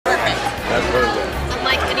That's perfect.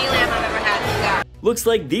 Unlike any lamb I've ever had. Yeah. Looks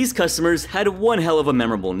like these customers had one hell of a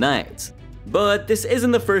memorable night. But this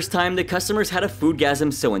isn't the first time the customers had a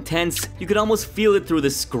foodgasm so intense you could almost feel it through the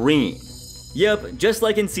screen. Yep, just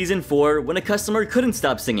like in season 4 when a customer couldn't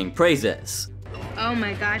stop singing praises. Oh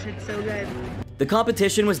my gosh, it's so good. The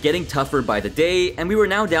competition was getting tougher by the day, and we were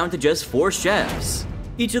now down to just 4 chefs.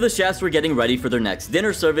 Each of the chefs were getting ready for their next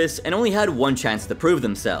dinner service and only had one chance to prove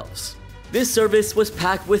themselves. This service was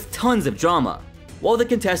packed with tons of drama. While the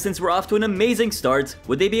contestants were off to an amazing start,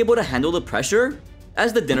 would they be able to handle the pressure?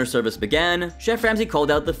 As the dinner service began, Chef Ramsay called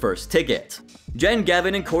out the first ticket. Jen,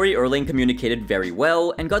 Gavin, and Corey Erling communicated very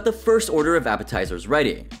well and got the first order of appetizers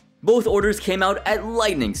ready. Both orders came out at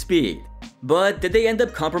lightning speed. But did they end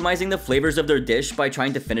up compromising the flavors of their dish by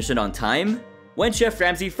trying to finish it on time? When Chef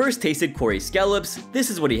Ramsay first tasted Corey's scallops, this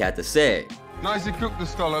is what he had to say. Nicely cooked, the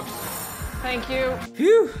scallops. Thank you.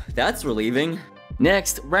 Phew, that's relieving.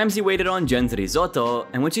 Next, Ramsay waited on Jen's risotto,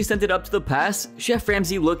 and when she sent it up to the pass, Chef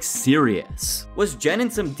Ramsay looked serious. Was Jen in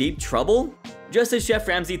some deep trouble? Just as Chef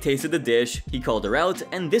Ramsay tasted the dish, he called her out,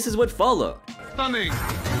 and this is what followed. Stunning.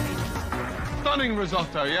 Stunning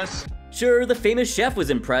risotto, yes? Sure, the famous chef was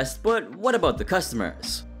impressed, but what about the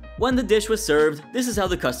customers? When the dish was served, this is how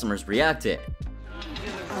the customers reacted.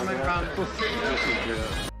 Oh my god.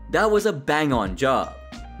 That was a bang-on job.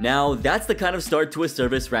 Now, that's the kind of start to a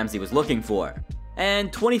service Ramsay was looking for.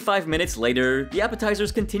 And 25 minutes later, the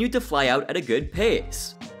appetizers continued to fly out at a good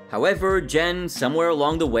pace. However, Jen, somewhere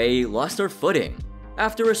along the way, lost her footing.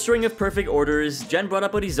 After a string of perfect orders, Jen brought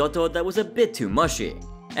up a risotto that was a bit too mushy.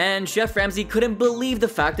 And Chef Ramsay couldn't believe the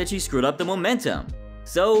fact that she screwed up the momentum.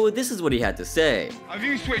 So this is what he had to say. Have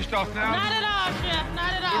you switched off now? Not at all, Chef,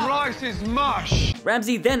 not at The all. rice is mush.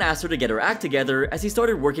 Ramsay then asked her to get her act together as he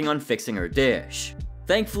started working on fixing her dish.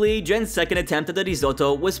 Thankfully, Jen's second attempt at the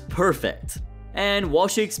risotto was perfect. And while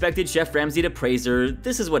she expected Chef Ramsay to praise her,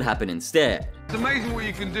 this is what happened instead. It's amazing what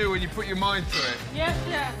you can do when you put your mind to it. Yes,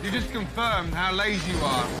 Chef. You just confirmed how lazy you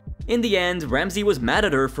are. In the end, Ramsay was mad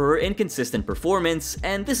at her for her inconsistent performance,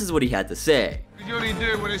 and this is what he had to say. You only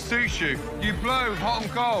do it when it suits you. You blow hot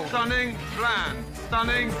and cold. Stunning, bland.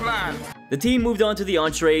 Stunning, bland. The team moved on to the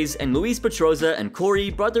entrees, and Luis Petroza and Corey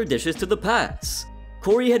brought their dishes to the pass.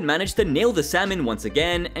 Corey had managed to nail the salmon once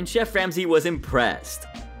again, and Chef Ramsay was impressed.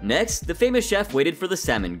 Next, the famous chef waited for the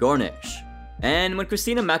salmon garnish. And when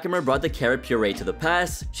Christina Macamer brought the carrot puree to the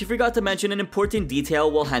pass, she forgot to mention an important detail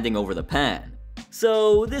while handing over the pan.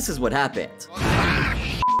 So this is what happened.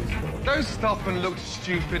 Don't stop and look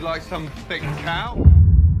stupid like some thick cow.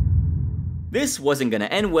 This wasn't gonna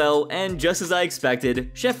end well, and just as I expected,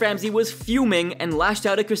 Chef Ramsay was fuming and lashed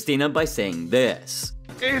out at Christina by saying this.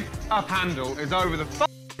 If a handle is over the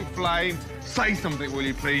flame, say something, will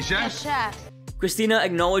you please, yes? Chef. Christina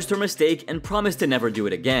acknowledged her mistake and promised to never do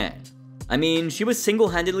it again. I mean, she was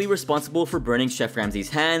single-handedly responsible for burning Chef Ramsay's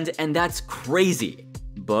hand, and that's crazy.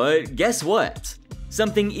 But guess what?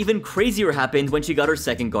 Something even crazier happened when she got her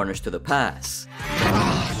second garnish to the pass.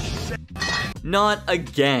 Not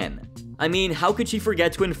again. I mean, how could she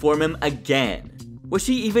forget to inform him again? Was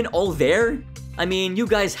she even all there? I mean, you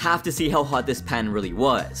guys have to see how hot this pan really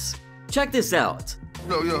was. Check this out.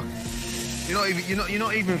 No, you're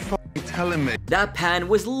not even telling me. That pan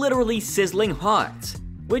was literally sizzling hot.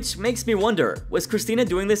 Which makes me wonder, was Christina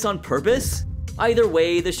doing this on purpose? Either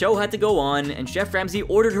way, the show had to go on, and Chef Ramsay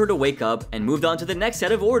ordered her to wake up and moved on to the next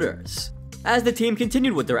set of orders. As the team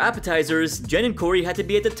continued with their appetizers, Jen and Corey had to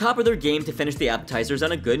be at the top of their game to finish the appetizers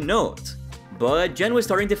on a good note. But Jen was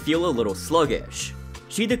starting to feel a little sluggish.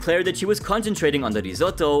 She declared that she was concentrating on the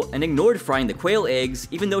risotto and ignored frying the quail eggs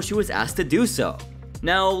even though she was asked to do so.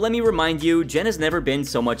 Now, let me remind you, Jen has never been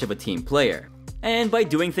so much of a team player. And by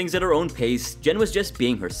doing things at her own pace, Jen was just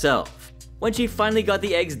being herself. When she finally got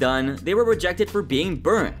the eggs done, they were rejected for being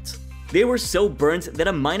burnt. They were so burnt that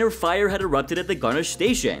a minor fire had erupted at the garnish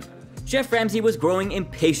station. Chef Ramsay was growing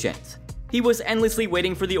impatient. He was endlessly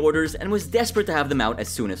waiting for the orders and was desperate to have them out as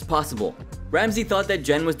soon as possible. Ramsay thought that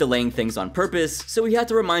Jen was delaying things on purpose, so he had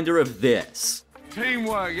to remind her of this.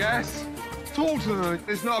 Teamwork, yes? Talk to them.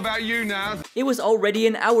 It's not about you now. It was already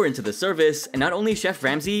an hour into the service, and not only Chef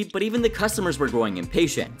Ramsay, but even the customers were growing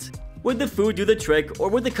impatient. Would the food do the trick, or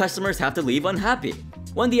would the customers have to leave unhappy?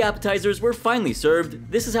 When the appetizers were finally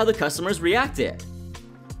served, this is how the customers reacted.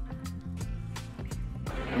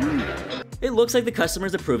 It looks like the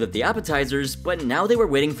customers approved of the appetizers, but now they were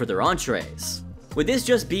waiting for their entrees. Would this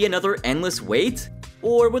just be another endless wait?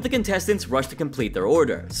 Or would the contestants rush to complete their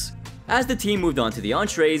orders? As the team moved on to the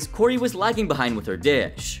entrees, Corey was lagging behind with her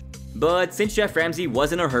dish. But since Chef Ramsay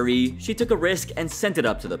was in a hurry, she took a risk and sent it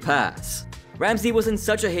up to the pass. Ramsay was in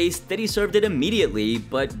such a haste that he served it immediately,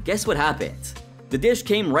 but guess what happened? The dish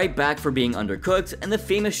came right back for being undercooked, and the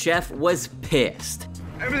famous chef was pissed.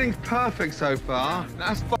 Everything's perfect so far.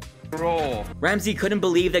 That's raw. Ramsay couldn't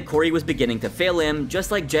believe that Corey was beginning to fail him,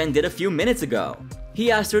 just like Jen did a few minutes ago.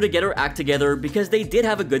 He asked her to get her act together because they did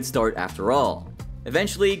have a good start after all.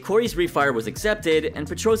 Eventually, Corey's refire was accepted, and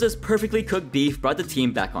Petrosa's perfectly cooked beef brought the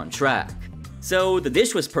team back on track. So the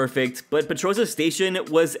dish was perfect, but Petrosa's station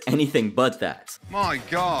was anything but that. My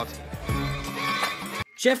God.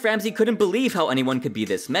 Chef Ramsay couldn't believe how anyone could be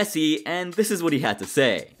this messy, and this is what he had to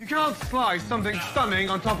say. You can't slice something stunning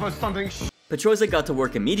on top of something Petrosa got to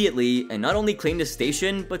work immediately and not only claimed his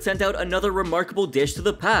station, but sent out another remarkable dish to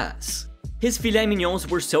the pass. His filet mignons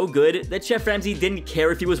were so good that Chef Ramsay didn't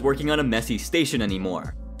care if he was working on a messy station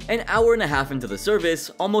anymore. An hour and a half into the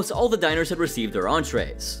service, almost all the diners had received their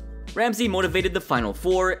entrees. Ramsay motivated the final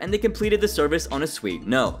 4 and they completed the service on a sweet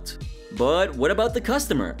note. But what about the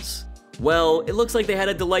customers? Well, it looks like they had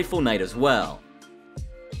a delightful night as well.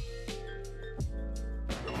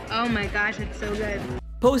 Oh my gosh, it's so good.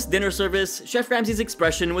 Post-dinner service, Chef Ramsay's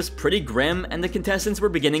expression was pretty grim and the contestants were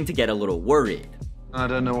beginning to get a little worried. I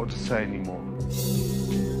don't know what to say anymore.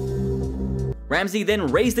 Ramsay then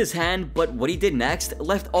raised his hand, but what he did next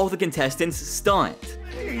left all the contestants stunned.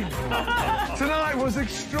 Tonight was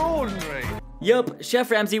extraordinary. Yup,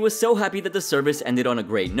 Chef Ramsay was so happy that the service ended on a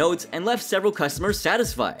great note and left several customers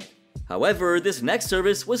satisfied. However, this next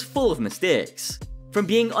service was full of mistakes. From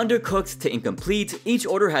being undercooked to incomplete, each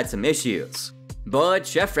order had some issues. But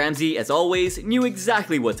Chef Ramsay, as always, knew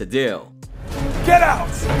exactly what to do. Get out!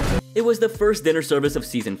 It was the first dinner service of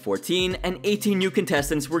season 14, and 18 new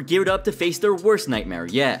contestants were geared up to face their worst nightmare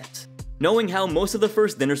yet. Knowing how most of the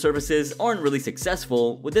first dinner services aren't really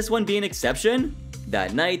successful, would this one be an exception?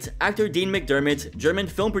 That night, actor Dean McDermott, German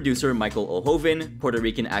film producer Michael O'Hoven, Puerto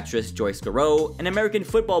Rican actress Joyce Garreau, and American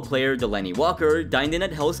football player Delaney Walker dined in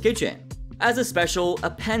at Hell's Kitchen. As a special, a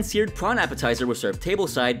pan-seared prawn appetizer was served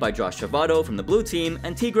tableside by Josh Travado from the blue team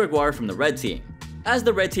and T. Gregoire from the red team. As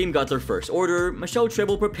the red team got their first order, Michelle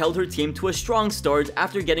Tribble propelled her team to a strong start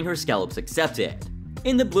after getting her scallops accepted.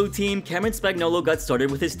 In the blue team, Cameron Spagnolo got started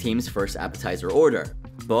with his team's first appetizer order.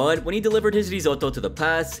 But when he delivered his risotto to the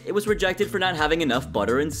pass, it was rejected for not having enough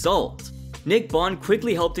butter and salt. Nick Bond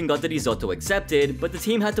quickly helped and got the risotto accepted, but the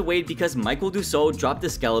team had to wait because Michael Dussault dropped the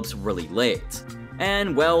scallops really late.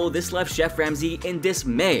 And well, this left Chef Ramsay in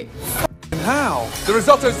dismay. How? The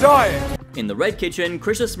risotto's dying! In the red kitchen,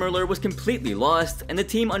 Krisha Smurler was completely lost, and the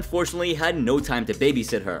team unfortunately had no time to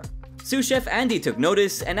babysit her. Sous Chef Andy took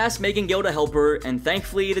notice and asked Megan Gill to help her, and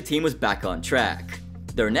thankfully the team was back on track.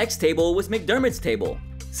 Their next table was McDermott's table.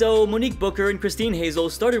 So Monique Booker and Christine Hazel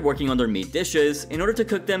started working on their meat dishes in order to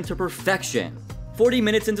cook them to perfection. 40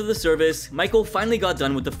 minutes into the service, Michael finally got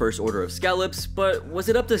done with the first order of scallops, but was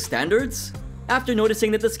it up to standards? After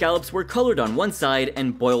noticing that the scallops were colored on one side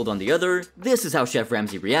and boiled on the other, this is how Chef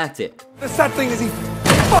Ramsay reacted. The sad thing is he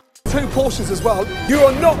two portions as well. You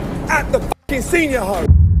are not at the fucking senior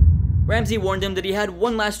home. Ramsay warned him that he had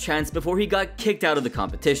one last chance before he got kicked out of the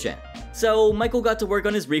competition. So Michael got to work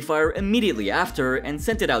on his refire immediately after and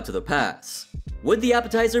sent it out to the pass. Would the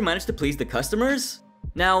appetizer manage to please the customers?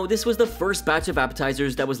 Now, this was the first batch of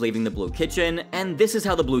appetizers that was leaving the blue kitchen, and this is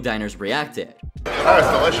how the blue diners reacted. Oh,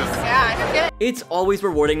 it's delicious. Yeah, it's good. It's always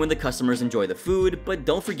rewarding when the customers enjoy the food, but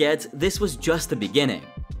don't forget, this was just the beginning.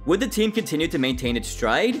 Would the team continue to maintain its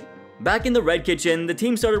stride? Back in the red kitchen, the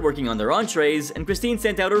team started working on their entrees, and Christine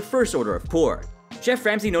sent out her first order of pork. Chef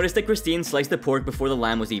Ramsay noticed that Christine sliced the pork before the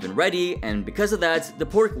lamb was even ready, and because of that, the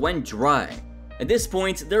pork went dry. At this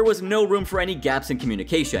point, there was no room for any gaps in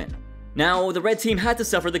communication. Now, the red team had to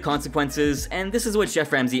suffer the consequences, and this is what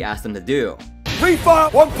Chef Ramsay asked them to do.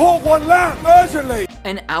 Refire, 1 pork, 1 lamb, urgently!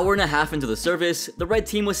 An hour and a half into the service, the red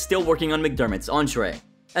team was still working on McDermott's entree.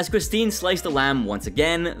 As Christine sliced the lamb once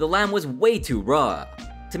again, the lamb was way too raw.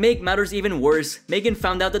 To make matters even worse, Megan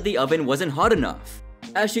found out that the oven wasn't hot enough.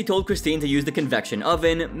 As she told Christine to use the convection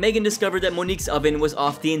oven, Megan discovered that Monique's oven was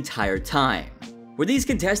off the entire time. Were these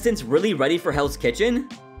contestants really ready for Hell's Kitchen?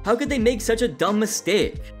 How could they make such a dumb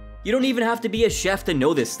mistake? You don't even have to be a chef to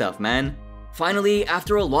know this stuff, man. Finally,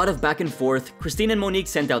 after a lot of back and forth, Christine and Monique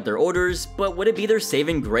sent out their orders, but would it be their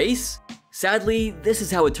saving grace? Sadly, this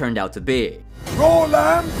is how it turned out to be. Raw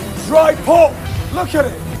lamb, dry pork. Look at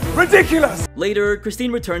it. Ridiculous! Later,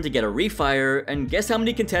 Christine returned to get a refire, and guess how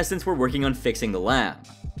many contestants were working on fixing the lamb?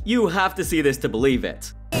 You have to see this to believe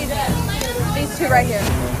it. These two right here.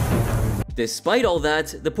 Despite all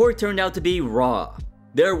that, the pork turned out to be raw.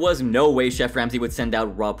 There was no way Chef Ramsay would send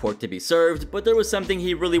out raw pork to be served, but there was something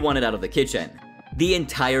he really wanted out of the kitchen. The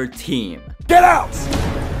entire team. Get out!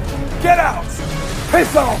 Get out!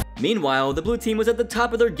 Piss off! Meanwhile, the blue team was at the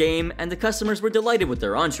top of their game and the customers were delighted with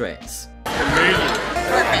their entrees.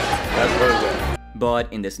 That's perfect.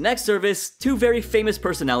 But in this next service, two very famous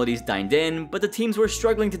personalities dined in, but the teams were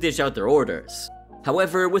struggling to dish out their orders.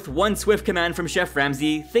 However, with one swift command from Chef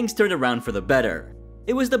Ramsay, things turned around for the better.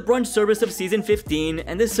 It was the brunch service of season 15,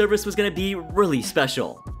 and this service was gonna be really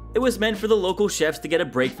special. It was meant for the local chefs to get a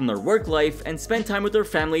break from their work life and spend time with their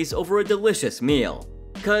families over a delicious meal.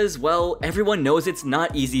 Cause, well, everyone knows it's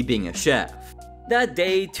not easy being a chef. That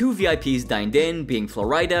day, two VIPs dined in, being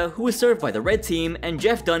Florida, who was served by the red team, and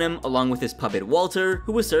Jeff Dunham, along with his puppet Walter,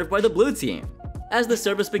 who was served by the blue team. As the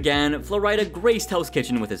service began, Florida graced Hell's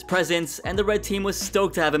Kitchen with his presence, and the red team was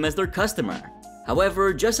stoked to have him as their customer.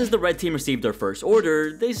 However, just as the red team received their first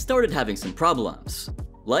order, they started having some problems.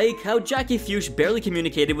 Like how Jackie Fuchs barely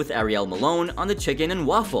communicated with Ariel Malone on the chicken and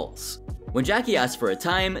waffles. When Jackie asked for a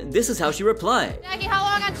time, this is how she replied. Jackie, how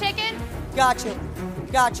long on chicken? Got you.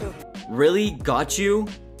 Got you. Really? Got you?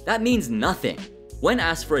 That means nothing. When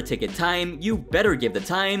asked for a ticket time, you better give the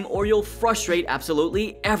time or you'll frustrate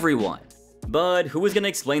absolutely everyone. But who was gonna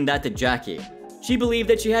explain that to Jackie? She believed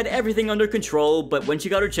that she had everything under control, but when she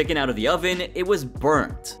got her chicken out of the oven, it was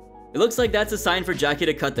burnt. It looks like that's a sign for Jackie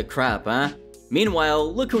to cut the crap, huh?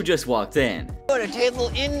 Meanwhile, look who just walked in. Got a table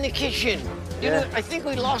in the kitchen. You know, I think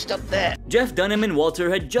we lost up there. Jeff Dunham and Walter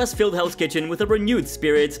had just filled Hell's Kitchen with a renewed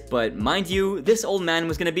spirit, but mind you, this old man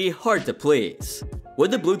was gonna be hard to please.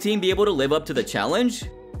 Would the blue team be able to live up to the challenge?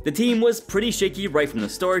 The team was pretty shaky right from the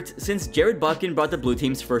start, since Jared Botkin brought the blue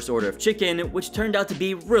team's first order of chicken, which turned out to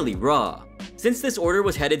be really raw. Since this order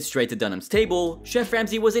was headed straight to Dunham's table, Chef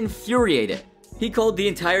Ramsay was infuriated. He called the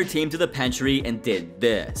entire team to the pantry and did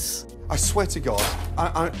this. I swear to God,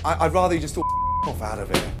 I'd rather you just all off out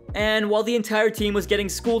of it. And while the entire team was getting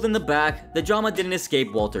schooled in the back, the drama didn't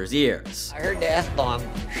escape Walter's ears. I heard the F-bomb.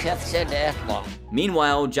 Chef said the F-bomb.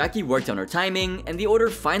 Meanwhile, Jackie worked on her timing, and the order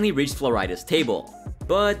finally reached Florida's table.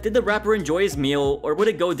 But did the rapper enjoy his meal, or would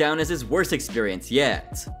it go down as his worst experience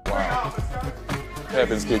yet? Wow.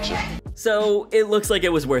 Heaven's Kitchen. So, it looks like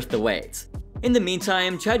it was worth the wait. In the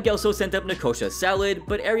meantime, Chad Gelso sent up Nikosha's salad,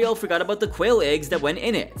 but Ariel forgot about the quail eggs that went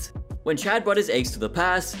in it. When Chad brought his eggs to the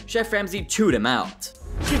pass, Chef Ramsay chewed him out.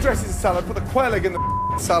 She dresses the salad, put the quail egg in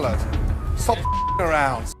the salad. Stop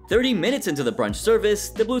around. 30 minutes into the brunch service,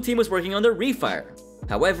 the blue team was working on their refire.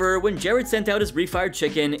 However, when Jared sent out his refired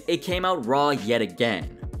chicken, it came out raw yet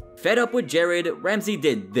again. Fed up with Jared, Ramsay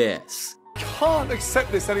did this. Can't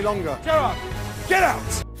accept this any longer. Jared, get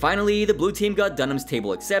out! Finally, the blue team got Dunham's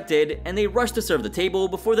table accepted, and they rushed to serve the table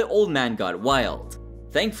before the old man got wild.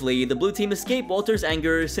 Thankfully, the blue team escaped Walter's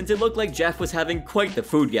anger since it looked like Jeff was having quite the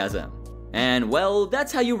foodgasm. And well,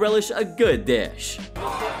 that's how you relish a good dish.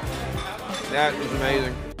 That is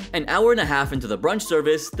amazing. An hour and a half into the brunch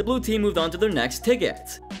service, the blue team moved on to their next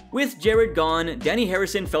ticket. With Jared gone, Danny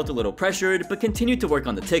Harrison felt a little pressured but continued to work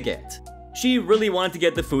on the ticket. She really wanted to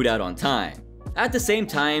get the food out on time. At the same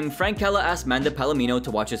time, Frank Calla asked Manda Palomino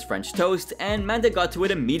to watch his French toast, and Manda got to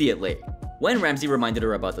it immediately. When Ramsay reminded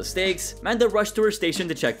her about the steaks, Manda rushed to her station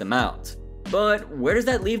to check them out. But where does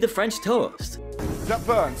that leave the French toast? Is that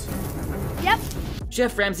burnt? Yep.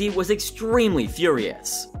 Chef Ramsay was extremely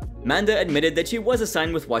furious. Manda admitted that she was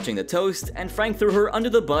assigned with watching the toast, and Frank threw her under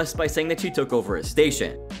the bus by saying that she took over his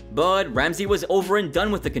station. But Ramsay was over and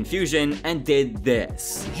done with the confusion and did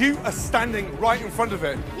this. You are standing right in front of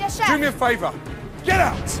it. Yes, chef. Do me a favor. Get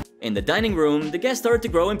out! In the dining room, the guests started to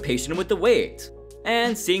grow impatient with the wait.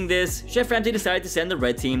 And seeing this, Chef Ramsay decided to send the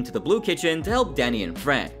red team to the blue kitchen to help Danny and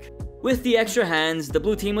Frank. With the extra hands, the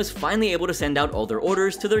blue team was finally able to send out all their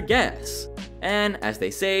orders to their guests. And as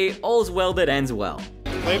they say, all's well that ends well.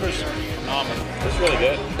 Flavor's phenomenal. It's really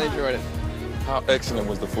good. I enjoyed it. How excellent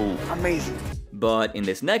was the food? Amazing. But in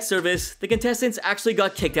this next service, the contestants actually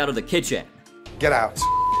got kicked out of the kitchen. Get out.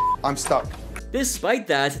 I'm stuck. Despite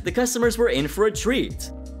that, the customers were in for a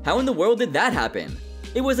treat. How in the world did that happen?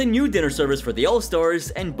 It was a new dinner service for the All-Stars,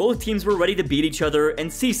 and both teams were ready to beat each other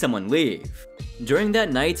and see someone leave. During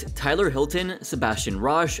that night, Tyler Hilton, Sebastian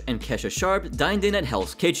Roche, and Kesha Sharp dined in at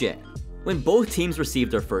Hell's Kitchen. When both teams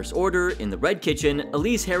received their first order, in the red kitchen,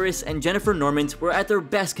 Elise Harris and Jennifer Normant were at their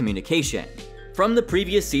best communication. From the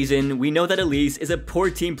previous season, we know that Elise is a poor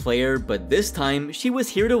team player, but this time, she was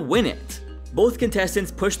here to win it. Both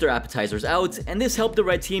contestants pushed their appetizers out, and this helped the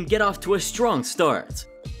red team get off to a strong start.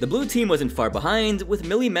 The blue team wasn't far behind, with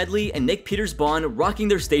Millie Medley and Nick Peters-Bond rocking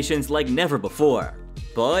their stations like never before.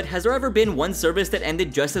 But has there ever been one service that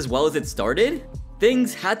ended just as well as it started?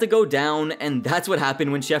 Things had to go down, and that's what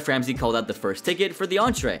happened when Chef Ramsay called out the first ticket for the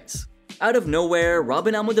entrees. Out of nowhere,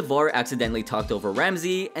 Robin Almodovar accidentally talked over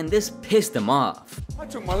Ramsay, and this pissed him off. I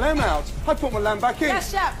took my lamb out. I put my lamb back in.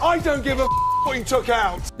 Yes, chef. I don't give a what you took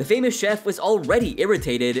out. The famous chef was already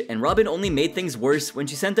irritated, and Robin only made things worse when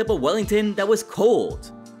she sent up a Wellington that was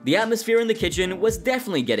cold. The atmosphere in the kitchen was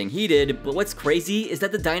definitely getting heated, but what's crazy is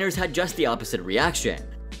that the diners had just the opposite reaction.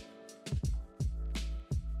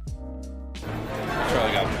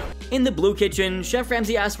 In the blue kitchen, Chef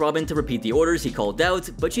Ramsay asked Robin to repeat the orders he called out,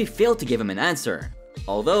 but she failed to give him an answer.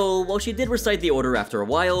 Although, while she did recite the order after a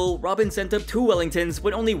while, Robin sent up 2 Wellingtons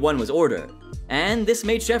when only 1 was ordered. And this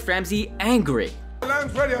made Chef Ramsay angry. The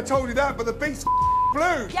lamb's ready, I told you that, but the beef's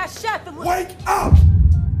blue. Yes, chef. Wake up!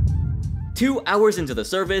 2 hours into the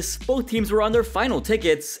service, both teams were on their final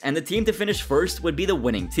tickets, and the team to finish first would be the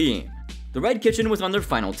winning team. The red kitchen was on their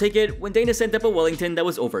final ticket when Dana sent up a Wellington that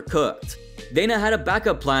was overcooked. Dana had a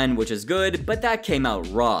backup plan, which is good, but that came out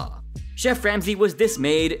raw. Chef Ramsay was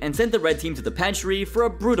dismayed and sent the red team to the pantry for a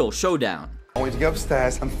brutal showdown. I want you to go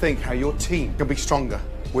upstairs and think how your team can be stronger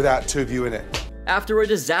without 2 of you in it. After a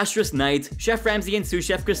disastrous night, Chef Ramsay and sous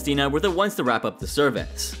chef Christina were the ones to wrap up the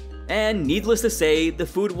service. And needless to say, the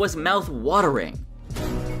food was mouth-watering.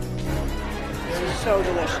 So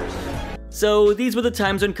delicious. So these were the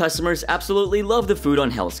times when customers absolutely love the food on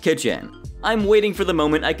Hell's Kitchen. I'm waiting for the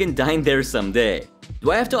moment I can dine there someday.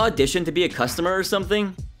 Do I have to audition to be a customer or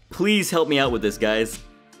something? Please help me out with this, guys.